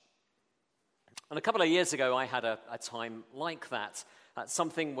And a couple of years ago, I had a time like that.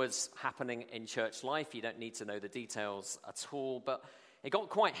 Something was happening in church life. You don't need to know the details at all, but it got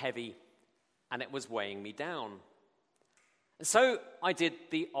quite heavy, and it was weighing me down. And so I did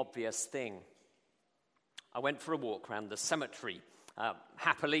the obvious thing. I went for a walk around the cemetery.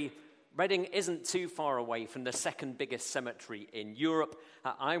 Happily, Reading isn't too far away from the second biggest cemetery in Europe.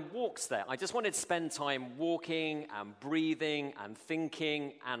 I walked there. I just wanted to spend time walking and breathing and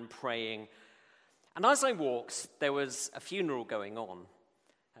thinking and praying. And as I walked, there was a funeral going on.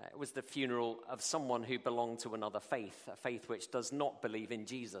 It was the funeral of someone who belonged to another faith, a faith which does not believe in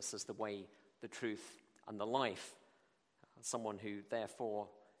Jesus as the way, the truth, and the life. Someone who, therefore,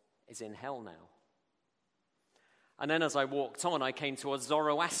 is in hell now. And then as I walked on, I came to a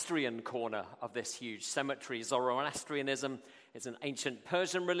Zoroastrian corner of this huge cemetery. Zoroastrianism is an ancient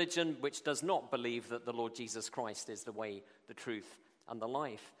Persian religion which does not believe that the Lord Jesus Christ is the way, the truth, and the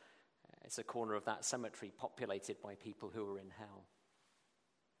life. It's a corner of that cemetery populated by people who are in hell.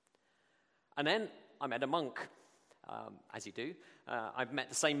 And then I met a monk, as you do. I've met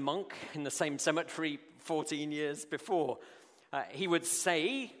the same monk in the same cemetery 14 years before. He would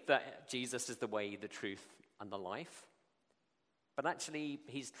say that Jesus is the way, the truth, and the life. But actually,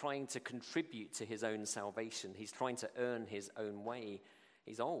 he's trying to contribute to his own salvation. He's trying to earn his own way.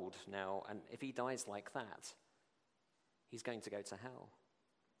 He's old now, and if he dies like that, he's going to go to hell.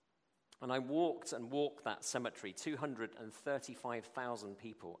 And I walked and walked that cemetery. 235,000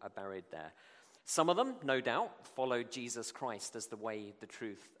 people are buried there. Some of them, no doubt, followed Jesus Christ as the way, the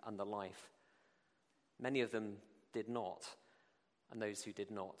truth, and the life. Many of them did not. And those who did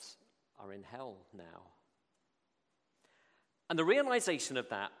not are in hell now. And the realization of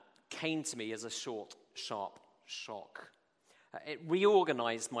that came to me as a short, sharp shock. It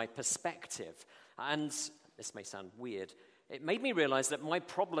reorganized my perspective. And this may sound weird. It made me realize that my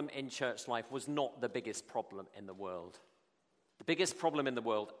problem in church life was not the biggest problem in the world. The biggest problem in the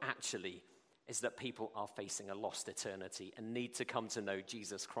world, actually, is that people are facing a lost eternity and need to come to know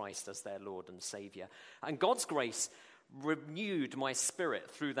Jesus Christ as their Lord and Savior. And God's grace renewed my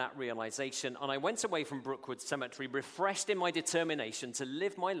spirit through that realization, and I went away from Brookwood Cemetery refreshed in my determination to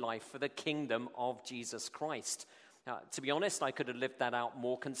live my life for the kingdom of Jesus Christ. To be honest, I could have lived that out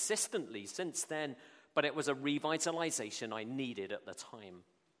more consistently since then, but it was a revitalization I needed at the time.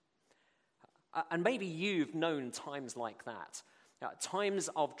 And maybe you've known times like that. Times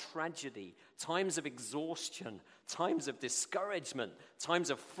of tragedy, times of exhaustion, times of discouragement, times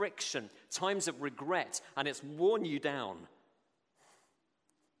of friction, times of regret, and it's worn you down.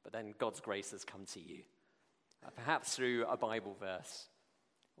 But then God's grace has come to you, perhaps through a Bible verse,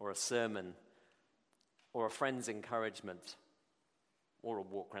 or a sermon, or a friend's encouragement, or a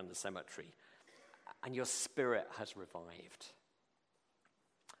walk around the cemetery, and your spirit has revived.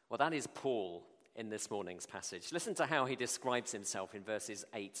 Well, that is Paul in this morning's passage. Listen to how he describes himself in verses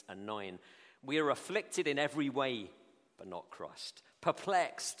 8 and 9. We are afflicted in every way, but not crushed.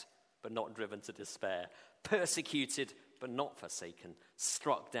 Perplexed, but not driven to despair. Persecuted, but not forsaken.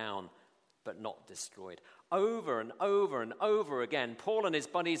 Struck down, but not destroyed. Over and over and over again, Paul and his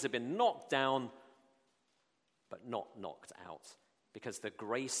buddies have been knocked down, but not knocked out, because the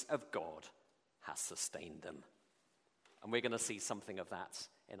grace of God has sustained them. And we're going to see something of that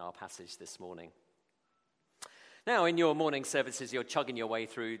in our passage this morning. Now, in your morning services, you're chugging your way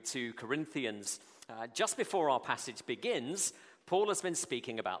through 2 Corinthians. Just before our passage begins, Paul has been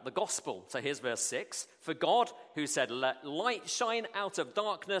speaking about the gospel. So here's verse 6. For God, who said, "Let light shine out of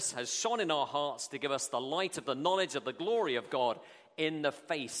darkness," has shone in our hearts to give us the light of the knowledge of the glory of God in the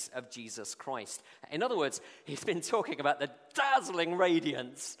face of Jesus Christ. In other words, he's been talking about the dazzling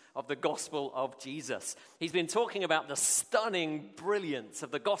radiance of the gospel of Jesus. He's been talking about the stunning brilliance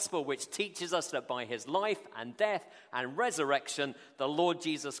of the gospel, which teaches us that by his life and death and resurrection, the Lord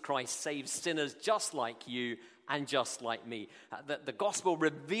Jesus Christ saves sinners just like you and just like me. That the gospel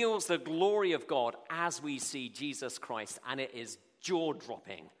reveals the glory of God as we see Jesus Christ, and it is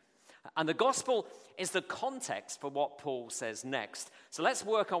jaw-dropping. And the gospel is the context for what Paul says next. So let's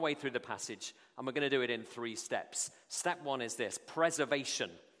work our way through the passage, and we're going to do it in 3 steps. Step 1 is this: preservation.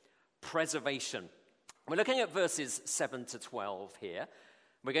 Preservation. We're looking at verses 7 to 12 here.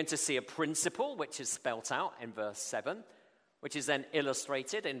 We're going to see a principle which is spelt out in verse 7, which is then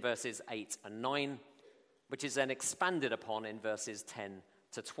illustrated in verses 8 and 9, which is then expanded upon in verses 10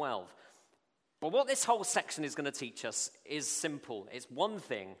 to 12. But what this whole section is going to teach us is simple. It's one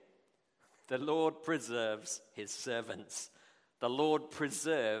thing: the Lord preserves his servants. The Lord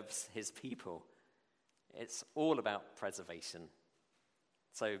preserves his people. It's all about preservation.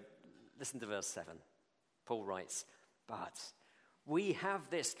 So listen to verse 7. Paul writes, "But We have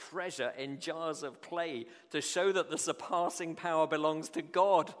this treasure in jars of clay to show that the surpassing power belongs to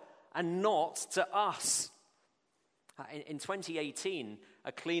God and not to us. In 2018,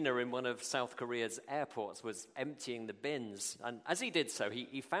 a cleaner in one of South Korea's airports was emptying the bins. And as he did so,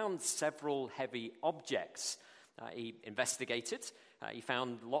 he found several heavy objects. He investigated. He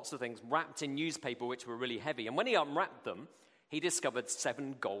found lots of things wrapped in newspaper which were really heavy. And when he unwrapped them, he discovered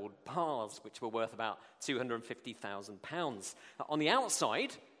 7 gold bars, which were worth about £250,000. On the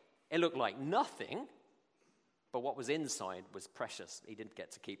outside, it looked like nothing, but what was inside was precious. He didn't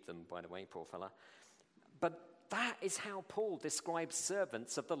get to keep them, by the way, poor fella. But that is how Paul describes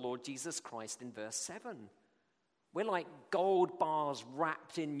servants of the Lord Jesus Christ in verse 7. We're like gold bars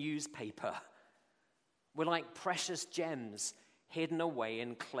wrapped in newspaper. We're like precious gems hidden away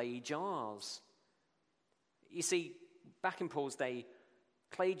in clay jars. You see, back in Paul's day,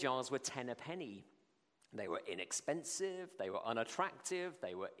 clay jars were 10 a penny. They were inexpensive, they were unattractive,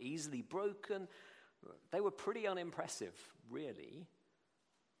 they were easily broken. They were pretty unimpressive, really.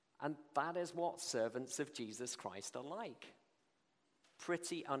 And that is what servants of Jesus Christ are like.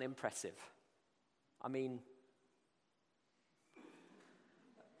 Pretty unimpressive. I mean,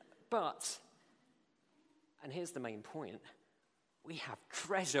 but, and here's the main point, we have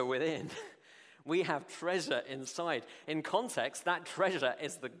treasure within. We have treasure inside. In context, that treasure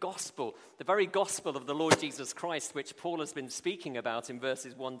is the gospel, the very gospel of the Lord Jesus Christ, which Paul has been speaking about in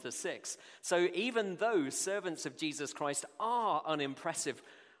verses 1 to 6. So even though servants of Jesus Christ are unimpressive,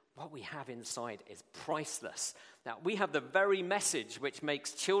 what we have inside is priceless. Now, we have the very message which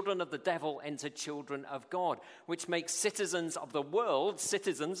makes children of the devil into children of God, which makes citizens of the world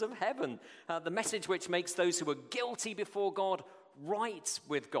citizens of heaven. The message which makes those who are guilty before God right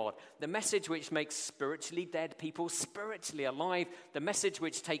with God. The message which makes spiritually dead people spiritually alive. The message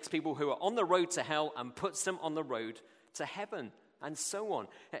which takes people who are on the road to hell and puts them on the road to heaven, and so on.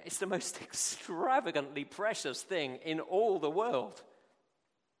 It's the most extravagantly precious thing in all the world.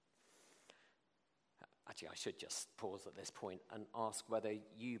 Actually, I should just pause at this point and ask whether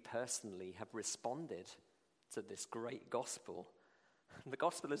you personally have responded to this great gospel. The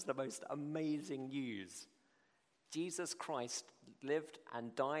gospel is the most amazing news. Jesus Christ lived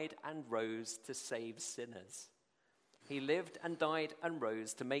and died and rose to save sinners. He lived and died and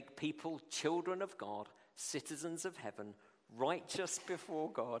rose to make people children of God, citizens of heaven, righteous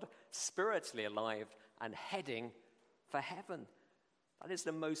before God, spiritually alive, and heading for heaven. That is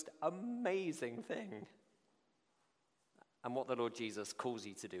the most amazing thing. And what the Lord Jesus calls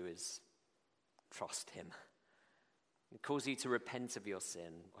you to do is trust him. He calls you to repent of your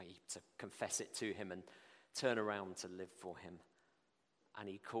sin, to confess it to him and turn around to live for him. And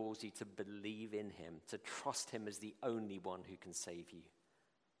he calls you to believe in him, to trust him as the only one who can save you.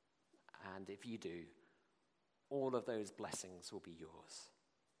 And if you do, all of those blessings will be yours.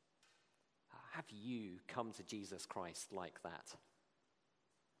 Have you come to Jesus Christ like that?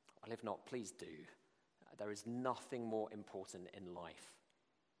 Well, if not, please do. There is nothing more important in life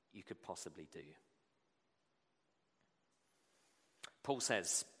you could possibly do. Paul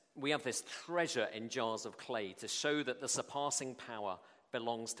says, we have this treasure in jars of clay to show that the surpassing power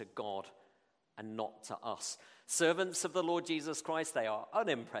belongs to God and not to us. Servants of the Lord Jesus Christ, they are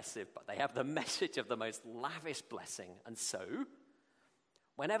unimpressive, but they have the message of the most lavish blessing. And so,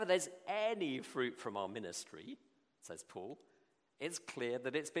 whenever there's any fruit from our ministry, says Paul, it's clear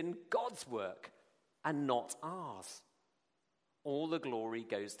that it's been God's work and not ours. All the glory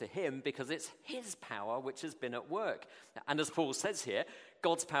goes to him because it's his power which has been at work. And as Paul says here,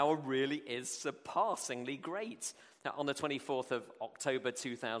 God's power really is surpassingly great. Now, on the 24th of October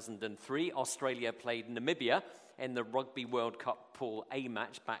 2003, Australia played Namibia in the Rugby World Cup Pool A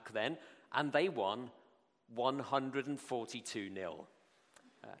match back then, and they won 142-0.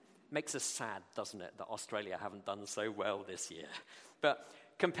 Makes us sad, doesn't it, that Australia haven't done so well this year. But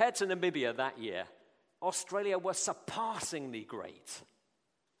compared to Namibia that year, Australia was surpassingly great.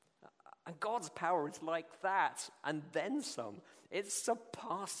 And God's power is like that, and then some. It's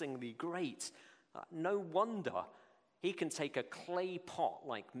surpassingly great. No wonder he can take a clay pot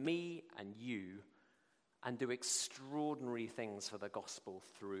like me and you and do extraordinary things for the gospel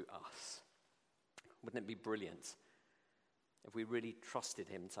through us. Wouldn't it be brilliant if we really trusted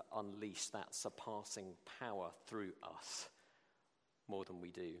him to unleash that surpassing power through us more than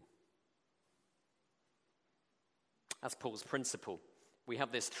we do? That's Paul's principle. We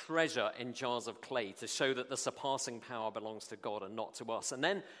have this treasure in jars of clay to show that the surpassing power belongs to God and not to us. And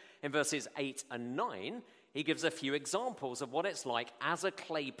then in verses 8 and 9, he gives a few examples of what it's like as a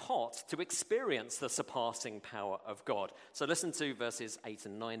clay pot to experience the surpassing power of God. So listen to verses 8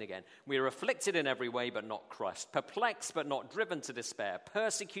 and 9 again. We are afflicted in every way, but not crushed, perplexed, but not driven to despair,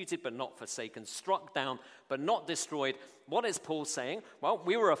 persecuted, but not forsaken, struck down, but not destroyed. What is Paul saying? Well,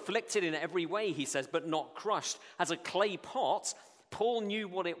 we were afflicted in every way, he says, but not crushed. As a clay pot, Paul knew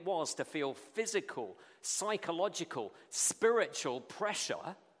what it was to feel physical, psychological, spiritual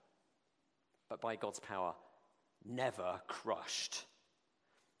pressure, but by God's power, never crushed.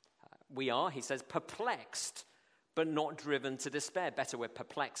 We are, he says, perplexed, but not driven to despair. Better, we're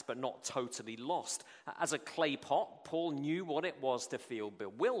perplexed, but not totally lost. As a clay pot, Paul knew what it was to feel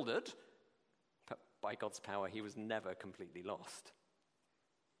bewildered, but by God's power, he was never completely lost.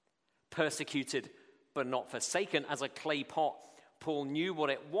 Persecuted, but not forsaken. As a clay pot, Paul knew what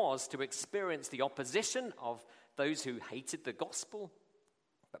it was to experience the opposition of those who hated the gospel,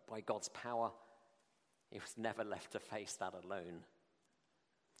 but by God's power, he was never left to face that alone.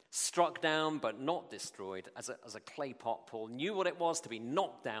 Struck down, but not destroyed. As a clay pot, Paul knew what it was to be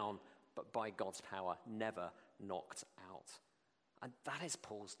knocked down, but by God's power, never knocked out. And that is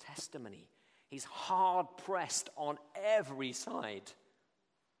Paul's testimony. He's hard pressed on every side,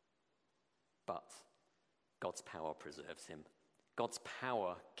 but God's power preserves him. God's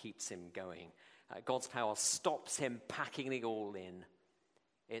power keeps him going. God's power stops him packing it all in.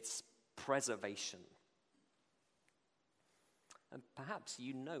 It's preservation. And perhaps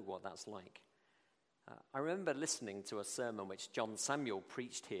you know what that's like. I remember listening to a sermon which John Samuel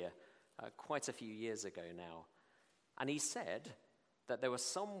preached here quite a few years ago now. And he said that there were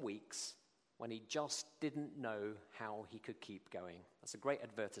some weeks when he just didn't know how he could keep going. That's a great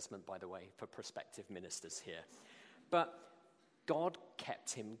advertisement, by the way, for prospective ministers here. But God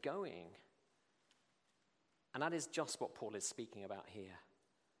kept him going. And that is just what Paul is speaking about here.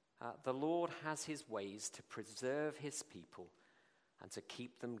 The Lord has his ways to preserve his people and to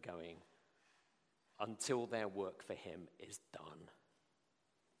keep them going until their work for him is done.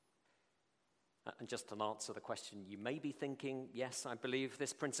 And just to answer the question, you may be thinking, yes, I believe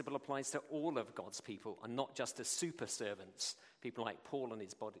this principle applies to all of God's people and not just to super servants, people like Paul and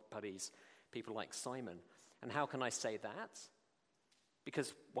his buddies, people like Simon. And how can I say that?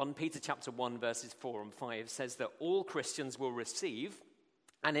 Because 1 Peter chapter 1 verses 4 and 5 says that all Christians will receive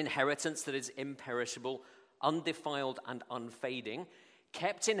an inheritance that is imperishable, undefiled and unfading,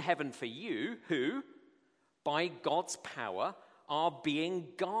 kept in heaven for you, who, by God's power, are being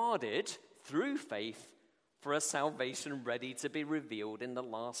guarded through faith for a salvation ready to be revealed in the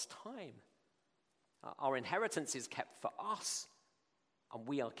last time. Our inheritance is kept for us, and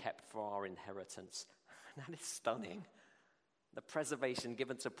we are kept for our inheritance. And that is stunning. The preservation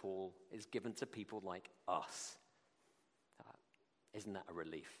given to Paul is given to people like us. Isn't that a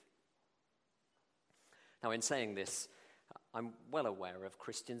relief? Now, in saying this, I'm well aware of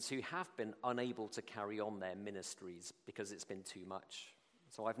Christians who have been unable to carry on their ministries because it's been too much.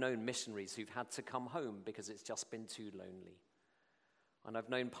 So I've known missionaries who've had to come home because it's just been too lonely. And I've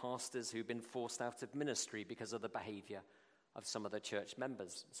known pastors who've been forced out of ministry because of the behavior of some of the church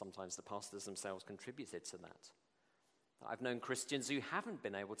members. Sometimes the pastors themselves contributed to that. I've known Christians who haven't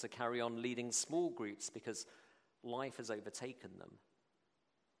been able to carry on leading small groups because life has overtaken them.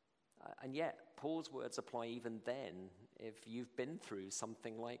 And yet, Paul's words apply even then if you've been through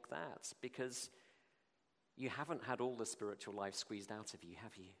something like that, because you haven't had all the spiritual life squeezed out of you,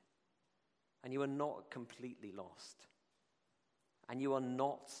 have you? And you are not completely lost. And you are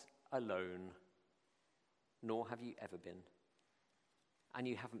not alone, nor have you ever been. And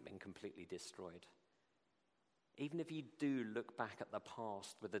you haven't been completely destroyed. Even if you do look back at the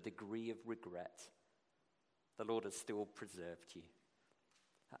past with a degree of regret, the Lord has still preserved you.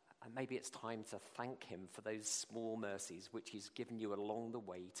 And maybe it's time to thank him for those small mercies which he's given you along the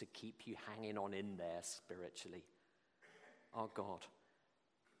way to keep you hanging on in there spiritually. Our God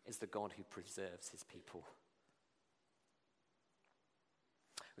is the God who preserves his people.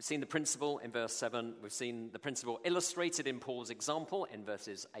 We've seen the principle in verse 7. We've seen the principle illustrated in Paul's example in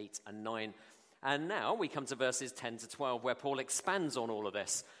verses 8 and 9. And now we come to verses 10 to 12 where Paul expands on all of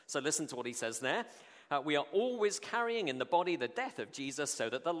this. So listen to what he says there. We are always carrying in the body the death of Jesus so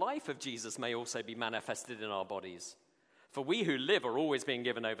that the life of Jesus may also be manifested in our bodies. For we who live are always being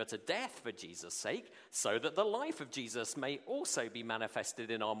given over to death for Jesus' sake, so that the life of Jesus may also be manifested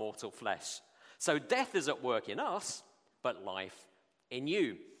in our mortal flesh. So death is at work in us, but life in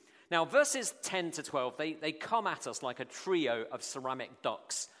you. Now, verses 10 to 12, they come at us like a trio of ceramic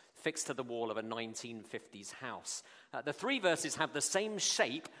ducks fixed to the wall of a 1950s house. The three verses have the same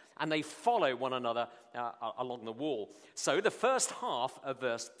shape, and they follow one another along the wall. So the first half of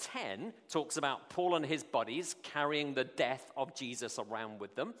verse 10 talks about Paul and his buddies carrying the death of Jesus around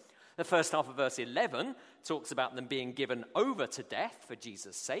with them. The first half of verse 11 talks about them being given over to death for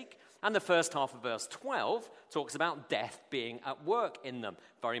Jesus' sake. And the first half of verse 12 talks about death being at work in them,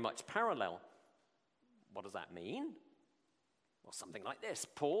 very much parallel. What does that mean? Well, something like this.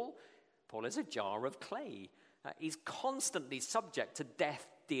 Paul is a jar of clay. He's constantly subject to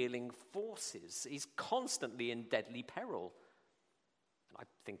death-dealing forces. He's constantly in deadly peril. And I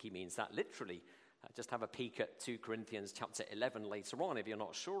think he means that literally. Just have a peek at 2 Corinthians chapter 11 later on if you're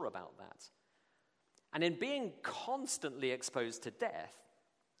not sure about that. And in being constantly exposed to death,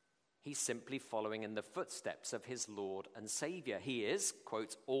 he's simply following in the footsteps of his Lord and Savior. He is,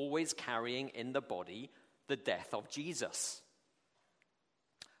 quote, always carrying in the body the death of Jesus.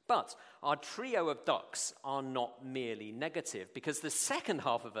 But our trio of ducks are not merely negative, because the second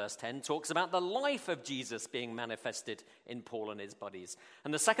half of verse 10 talks about the life of Jesus being manifested in Paul and his buddies.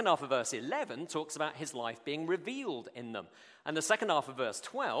 And the second half of verse 11 talks about his life being revealed in them. And the second half of verse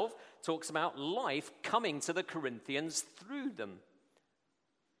 12 talks about life coming to the Corinthians through them.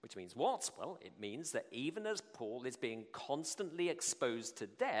 Which means what? Well, it means that even as Paul is being constantly exposed to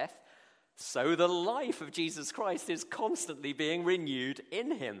death, so the life of Jesus Christ is constantly being renewed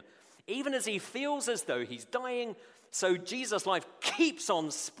in him. Even as he feels as though he's dying, so Jesus' life keeps on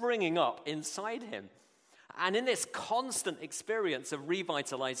springing up inside him. And in this constant experience of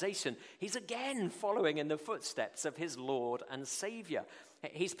revitalization, he's again following in the footsteps of his Lord and Savior.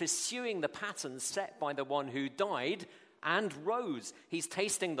 He's pursuing the pattern set by the one who died and rose. He's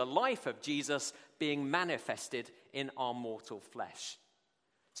tasting the life of Jesus being manifested in our mortal flesh.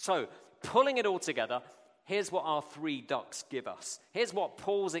 So, pulling it all together, here's what our three ducks give us. Here's what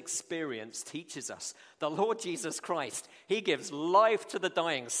Paul's experience teaches us. The Lord Jesus Christ, he gives life to the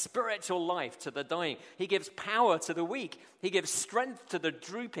dying, spiritual life to the dying. He gives power to the weak. He gives strength to the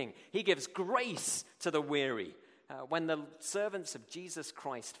drooping. He gives grace to the weary. When the servants of Jesus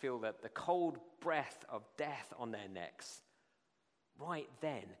Christ feel that the cold breath of death on their necks, right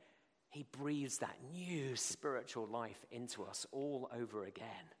then, he breathes that new spiritual life into us all over again.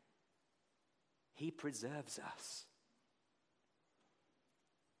 He preserves us.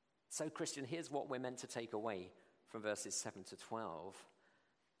 So, Christian, here's what we're meant to take away from verses 7 to 12.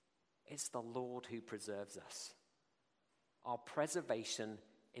 It's the Lord who preserves us. Our preservation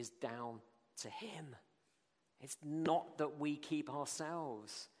is down to him. It's not that we keep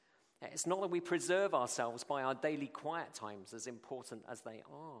ourselves. It's not that we preserve ourselves by our daily quiet times, as important as they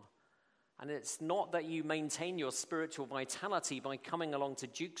are. And it's not that you maintain your spiritual vitality by coming along to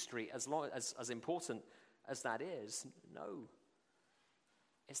Duke Street, as important as that is. No.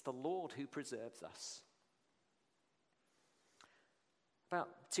 It's the Lord who preserves us. About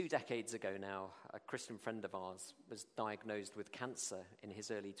 2 decades ago now, a Christian friend of ours was diagnosed with cancer in his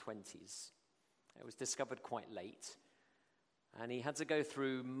early 20s. It was discovered quite late, and he had to go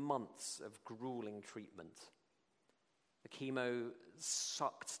through months of grueling treatment. The chemo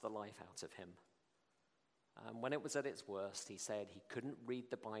sucked the life out of him. And when it was at its worst, he said he couldn't read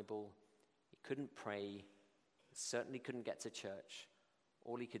the Bible, he couldn't pray, he certainly couldn't get to church.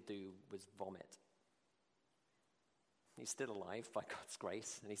 All he could do was vomit. He's still alive by God's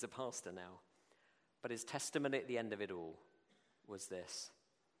grace, and he's a pastor now. But his testimony at the end of it all was this: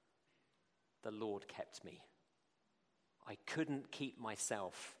 the Lord kept me. I couldn't keep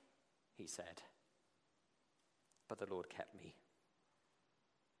myself, he said. But the Lord kept me.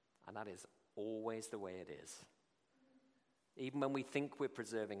 And that is always the way it is. Even when we think we're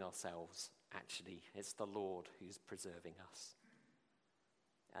preserving ourselves, actually, it's the Lord who's preserving us.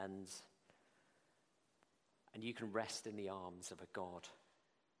 And you can rest in the arms of a God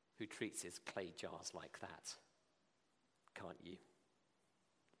who treats his clay jars like that, can't you?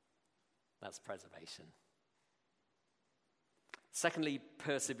 That's preservation. Secondly,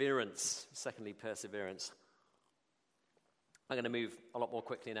 perseverance. I'm going to move a lot more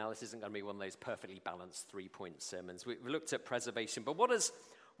quickly now. This isn't going to be one of those perfectly balanced 3-point sermons. We've looked at preservation, but what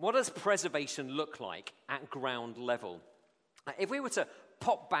does preservation look like at ground level? If we were to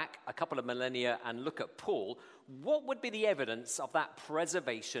pop back a couple of millennia and look at Paul, what would be the evidence of that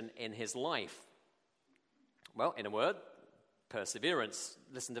preservation in his life? Well, in a word, perseverance.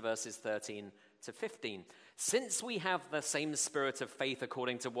 Listen to verses 13 to 15. Since we have the same spirit of faith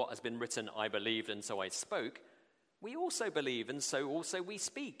according to what has been written, I believed and so I spoke, we also believe and so also we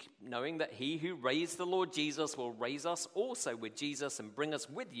speak, knowing that he who raised the Lord Jesus will raise us also with Jesus and bring us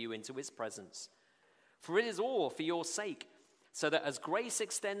with you into his presence. For it is all for your sake. so that as grace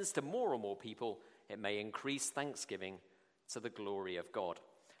extends to more and more people, it may increase thanksgiving to the glory of God.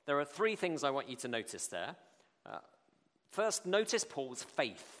 There are three things I want you to notice there. First, notice Paul's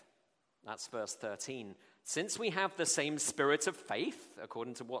faith. That's verse 13. Since we have the same spirit of faith,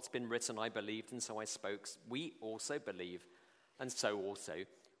 according to what's been written, I believed and so I spoke, we also believe and so also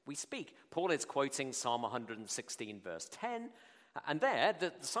we speak. Paul is quoting Psalm 116 verse 10. And there,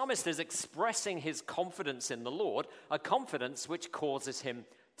 the psalmist is expressing his confidence in the Lord, a confidence which causes him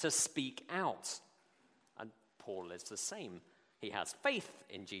to speak out. And Paul is the same. He has faith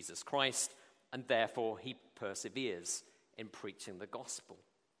in Jesus Christ, and therefore he perseveres in preaching the gospel.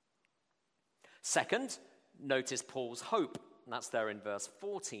 Second, notice Paul's hope, and that's there in verse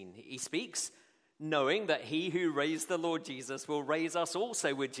 14. He speaks, knowing that he who raised the Lord Jesus will raise us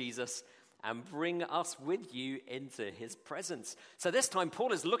also with Jesus and bring us with you into his presence. So this time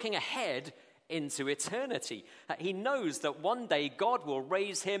Paul is looking ahead into eternity. He knows that one day God will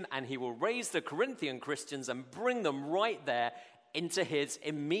raise him and he will raise the Corinthian Christians and bring them right there into his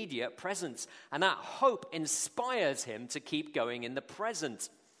immediate presence. And that hope inspires him to keep going in the present.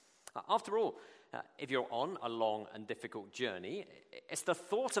 After all, if you're on a long and difficult journey, it's the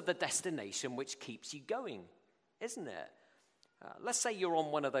thought of the destination which keeps you going, isn't it? Let's say you're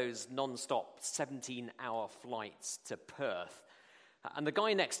on one of those non-stop 17-hour flights to Perth, and the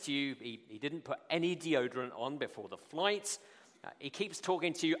guy next to you, he didn't put any deodorant on before the flight. He keeps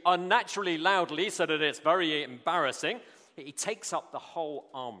talking to you unnaturally loudly so that it's very embarrassing. He takes up the whole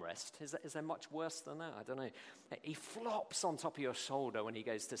armrest. Is there much worse than that? I don't know. He flops on top of your shoulder when he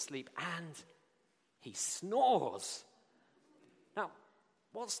goes to sleep, and he snores. Now,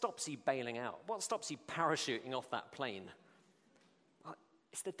 what stops you bailing out? What stops you parachuting off that plane? Well,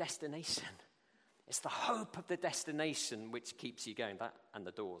 it's the destination. It's the hope of the destination which keeps you going, that and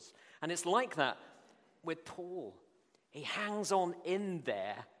the doors. And it's like that with Paul. He hangs on in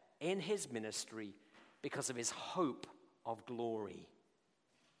there, in his ministry, because of his hope of glory.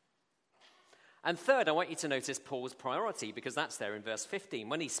 And third, I want you to notice Paul's priority, because that's there in verse 15.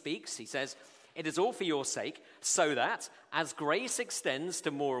 When he speaks, he says, "It is all for your sake, so that, as grace extends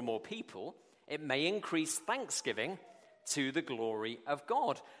to more and more people, it may increase thanksgiving to the glory of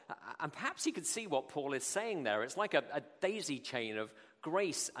God." And perhaps you can see what Paul is saying there. It's like a daisy chain of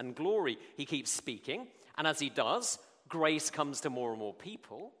grace and glory. He keeps speaking, and as he does, grace comes to more and more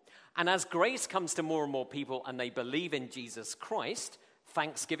people. And as grace comes to more and more people and they believe in Jesus Christ,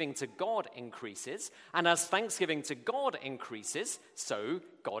 thanksgiving to God increases. And as thanksgiving to God increases, so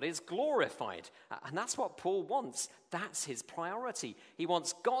God is glorified. And that's what Paul wants. That's his priority. He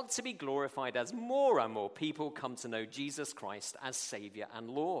wants God to be glorified as more and more people come to know Jesus Christ as Savior and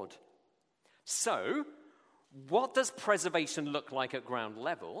Lord. So, what does preservation look like at ground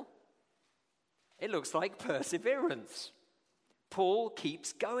level? It looks like perseverance. Paul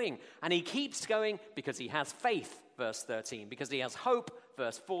keeps going, and he keeps going because he has faith, verse 13, because he has hope,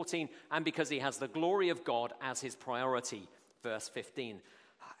 verse 14, and because he has the glory of God as his priority, verse 15.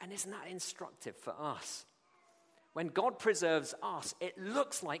 And isn't that instructive for us? When God preserves us, it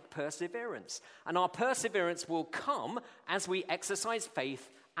looks like perseverance, and our perseverance will come as we exercise faith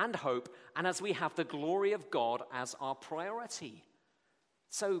and hope, and as we have the glory of God as our priority.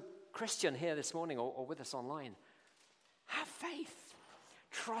 So, Christian here this morning or with us online, have faith.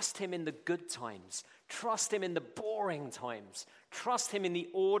 Trust him in the good times. Trust him in the boring times. Trust him in the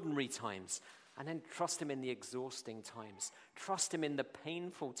ordinary times. And then trust him in the exhausting times. Trust him in the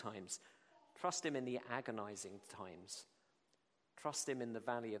painful times. Trust him in the agonizing times. Trust him in the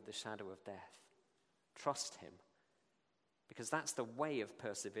valley of the shadow of death. Trust him. Because that's the way of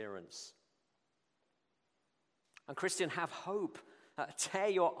perseverance. And Christian, have hope. Tear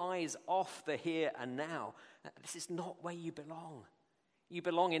your eyes off the here and now. This is not where you belong. You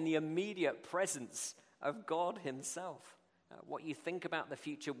belong in the immediate presence of God himself. What you think about the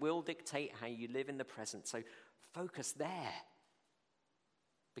future will dictate how you live in the present. So focus there,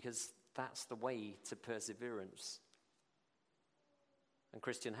 because that's the way to perseverance. And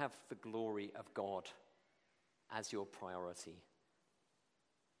Christian, have the glory of God as your priority.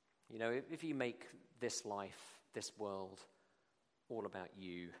 You know, if you make this life, this world, all about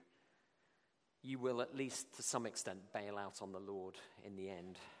you, you will at least to some extent bail out on the Lord in the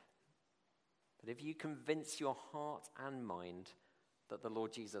end. But if you convince your heart and mind that the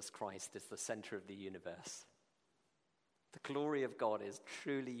Lord Jesus Christ is the center of the universe, the glory of God is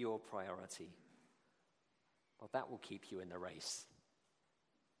truly your priority, well, that will keep you in the race.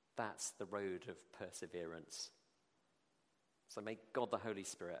 That's the road of perseverance. So may God the Holy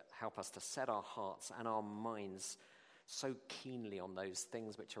Spirit help us to set our hearts and our minds so keenly on those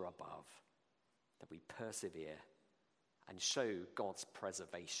things which are above, that we persevere and show God's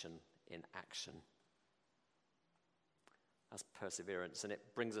preservation in action. That's perseverance, and it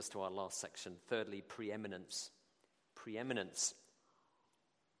brings us to our last section. Thirdly, preeminence. Preeminence.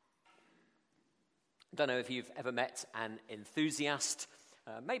 I don't know if you've ever met an enthusiast.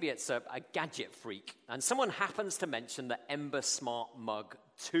 Maybe it's a gadget freak, and someone happens to mention the Ember Smart Mug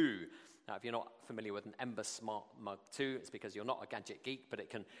 2. Now, if you're not familiar with an Ember Smart Mug 2, it's because you're not a gadget geek, but it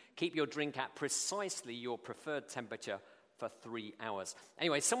can keep your drink at precisely your preferred temperature for 3 hours.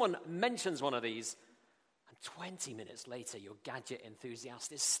 Anyway, someone mentions one of these, and 20 minutes later, your gadget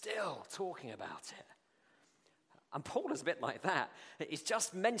enthusiast is still talking about it. And Paul is a bit like that. He's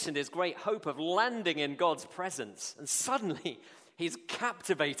just mentioned his great hope of landing in God's presence, and suddenly he's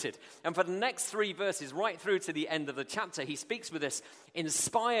captivated. And for the next 3 verses, right through to the end of the chapter, he speaks with this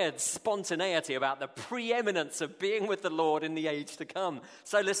inspired spontaneity about the preeminence of being with the Lord in the age to come.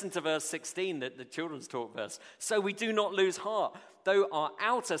 So listen to verse 16, the children's talk verse. So we do not lose heart. Though our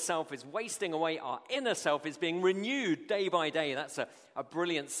outer self is wasting away, our inner self is being renewed day by day. That's a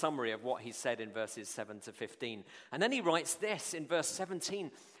brilliant summary of what he said in verses 7 to 15. And then he writes this in verse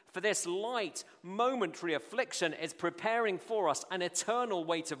 17. For this light, momentary affliction is preparing for us an eternal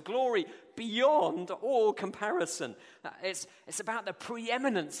weight of glory beyond all comparison. It's about the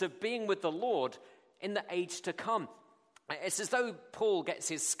preeminence of being with the Lord in the age to come. It's as though Paul gets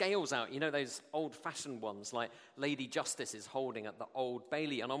his scales out, you know, those old-fashioned ones like Lady Justice is holding at the Old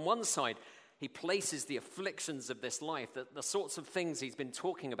Bailey. And on one side, he places the afflictions of this life, the sorts of things he's been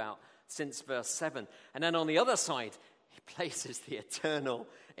talking about since verse 7. And then on the other side, he places the eternal,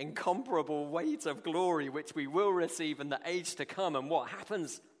 incomparable weight of glory which we will receive in the age to come. And what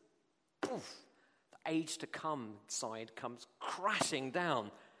happens? Poof, the age to come side comes crashing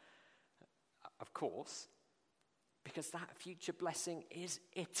down. Of course, because that future blessing is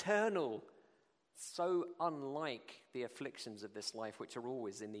eternal. So unlike the afflictions of this life, which are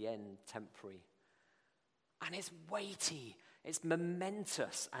always in the end temporary. And it's weighty, it's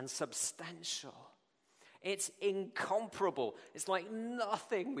momentous and substantial. It's incomparable. It's like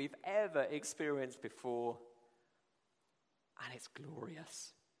nothing we've ever experienced before. And it's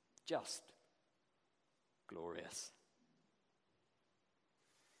glorious. Just glorious.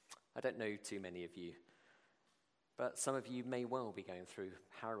 I don't know too many of you, but some of you may well be going through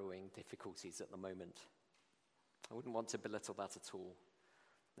harrowing difficulties at the moment. I wouldn't want to belittle that at all.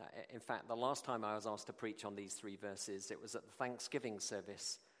 In fact, the last time I was asked to preach on these 3 verses, it was at the Thanksgiving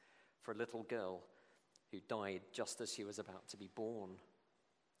service for a little girl who died just as she was about to be born.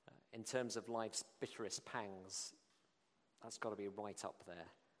 In terms of life's bitterest pangs, that's got to be right up there.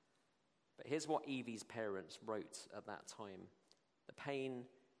 But here's what Evie's parents wrote at that time. The pain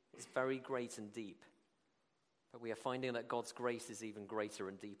is very great and deep, but we are finding that God's grace is even greater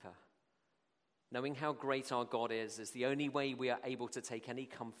and deeper. Knowing how great our God is the only way we are able to take any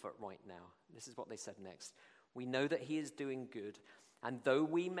comfort right now. This is what they said next. We know that he is doing good, and though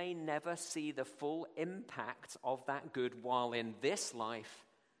we may never see the full impact of that good while in this life,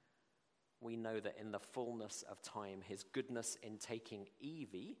 we know that in the fullness of time, his goodness in taking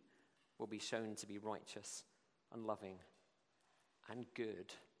Evie will be shown to be righteous and loving and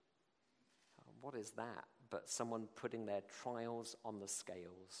good. What is that but someone putting their trials on the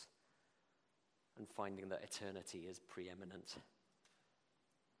scales and finding that eternity is preeminent?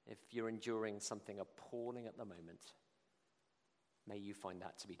 If you're enduring something appalling at the moment, may you find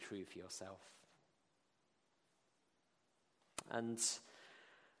that to be true for yourself. And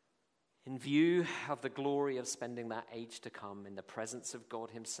in view of the glory of spending that age to come in the presence of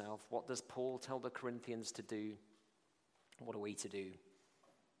God himself, what does Paul tell the Corinthians to do? What are we to do?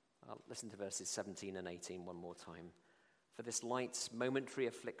 Listen to verses 17 and 18 one more time. For this light, momentary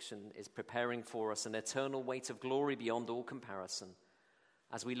affliction is preparing for us an eternal weight of glory beyond all comparison,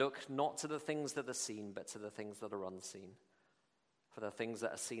 as we look not to the things that are seen, but to the things that are unseen. For the things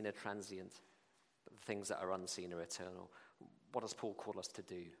that are seen are transient, but the things that are unseen are eternal. What does Paul call us to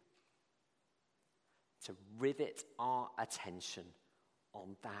do? To rivet our attention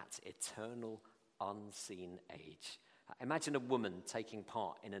on that eternal, unseen age. Imagine a woman taking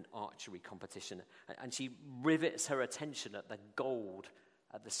part in an archery competition, and she rivets her attention at the gold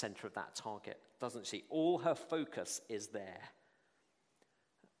at the center of that target, doesn't she? All her focus is there.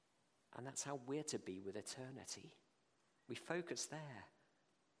 And that's how we're to be with eternity. We focus there.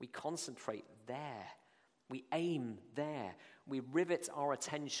 We concentrate there. We aim there. We rivet our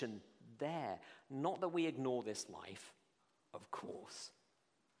attention there. Not that we ignore this life, of course,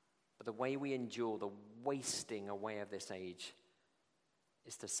 but the way we endure the wasting away of this age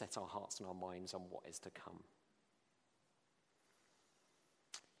is to set our hearts and our minds on what is to come.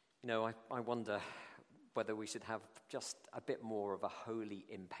 You know, I wonder, whether we should have just a bit more of a holy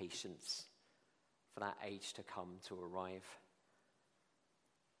impatience for that age to come, to arrive.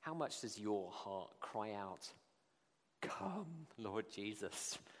 How much does your heart cry out, "Come, Lord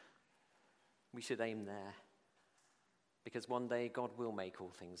Jesus"? We should aim there, because one day God will make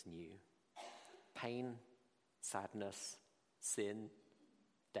all things new. Pain, sadness, sin,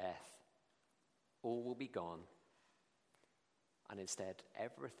 death, all will be gone. And instead,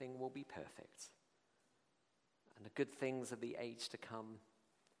 everything will be perfect. And the good things of the age to come,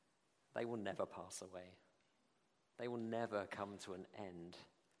 they will never pass away. They will never come to an end.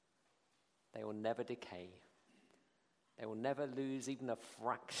 They will never decay. They will never lose even a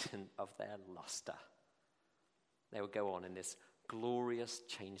fraction of their luster. They will go on in this glorious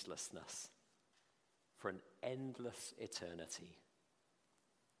changelessness for an endless eternity.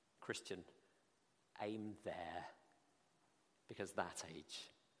 Christian, aim there, because that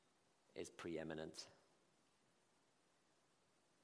age is preeminent.